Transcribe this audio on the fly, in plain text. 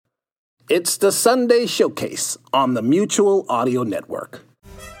It's the Sunday Showcase on the Mutual Audio Network.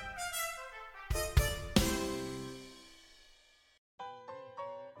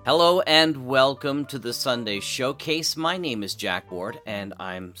 Hello and welcome to the Sunday Showcase. My name is Jack Ward, and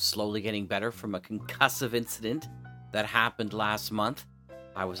I'm slowly getting better from a concussive incident that happened last month.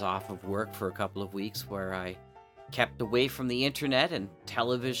 I was off of work for a couple of weeks where I kept away from the internet and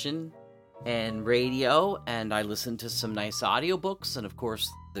television and radio, and I listened to some nice audiobooks and, of course,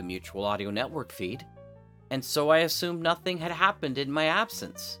 the Mutual Audio Network feed. And so I assumed nothing had happened in my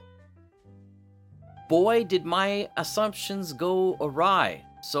absence. Boy, did my assumptions go awry.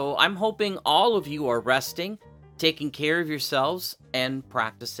 So I'm hoping all of you are resting, taking care of yourselves, and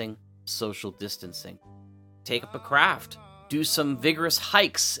practicing social distancing. Take up a craft. Do some vigorous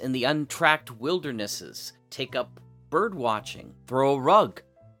hikes in the untracked wildernesses. Take up bird watching. Throw a rug.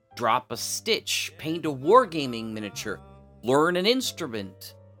 Drop a stitch. Paint a wargaming miniature. Learn an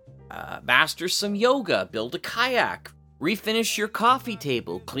instrument. Master some yoga. Build a kayak. Refinish your coffee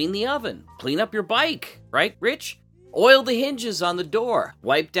table. Clean the oven. Clean up your bike. Right, Rich? Oil the hinges on the door.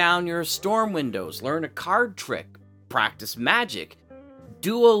 Wipe down your storm windows. Learn a card trick. Practice magic.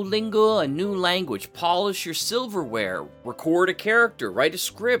 Duolingo a new language. Polish your silverware. Record a character. Write a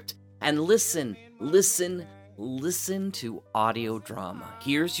script. And listen to audio drama.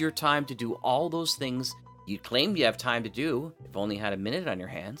 Here's your time to do all those things you claimed you have time to do, if only you had a minute on your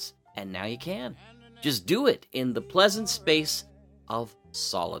hands, and now you can. Just do it in the pleasant space of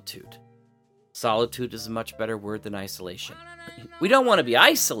solitude. Solitude is a much better word than isolation. We don't want to be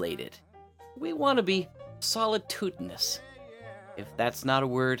isolated. We want to be solitudinous. If that's not a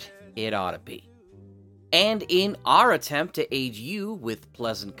word, it ought to be. And in our attempt to aid you with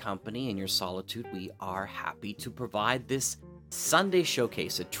pleasant company in your solitude, we are happy to provide this Sunday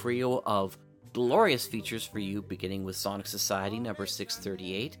Showcase, a trio of glorious features for you, beginning with Sonic Society number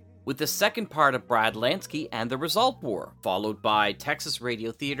 638, with the second part of Brad Lansky and the Result War, followed by Texas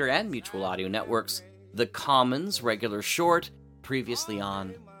Radio Theater and Mutual Audio Network's The Commons regular short, Previously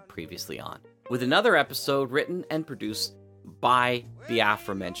On, with another episode written and produced by the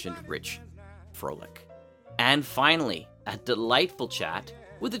aforementioned Rich Froelich. And finally, a delightful chat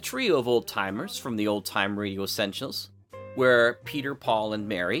with a trio of old-timers from the Old Time Radio Essentials, where Peter, Paul, and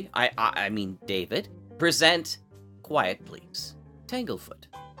Mary, I mean David, present Quiet Please, Tanglefoot.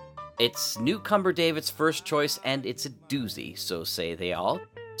 It's newcomer David's first choice, and it's a doozy, so say they all.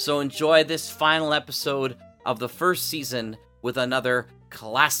 So enjoy this final episode of the first season with another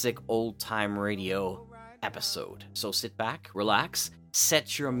classic old-time radio episode. So sit back, relax,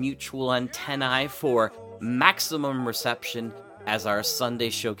 set your mutual antennae for maximum reception as our Sunday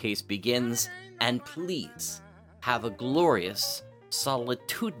Showcase begins, and please have a glorious,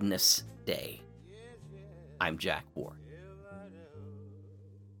 solitudinous day. I'm Jack Ward.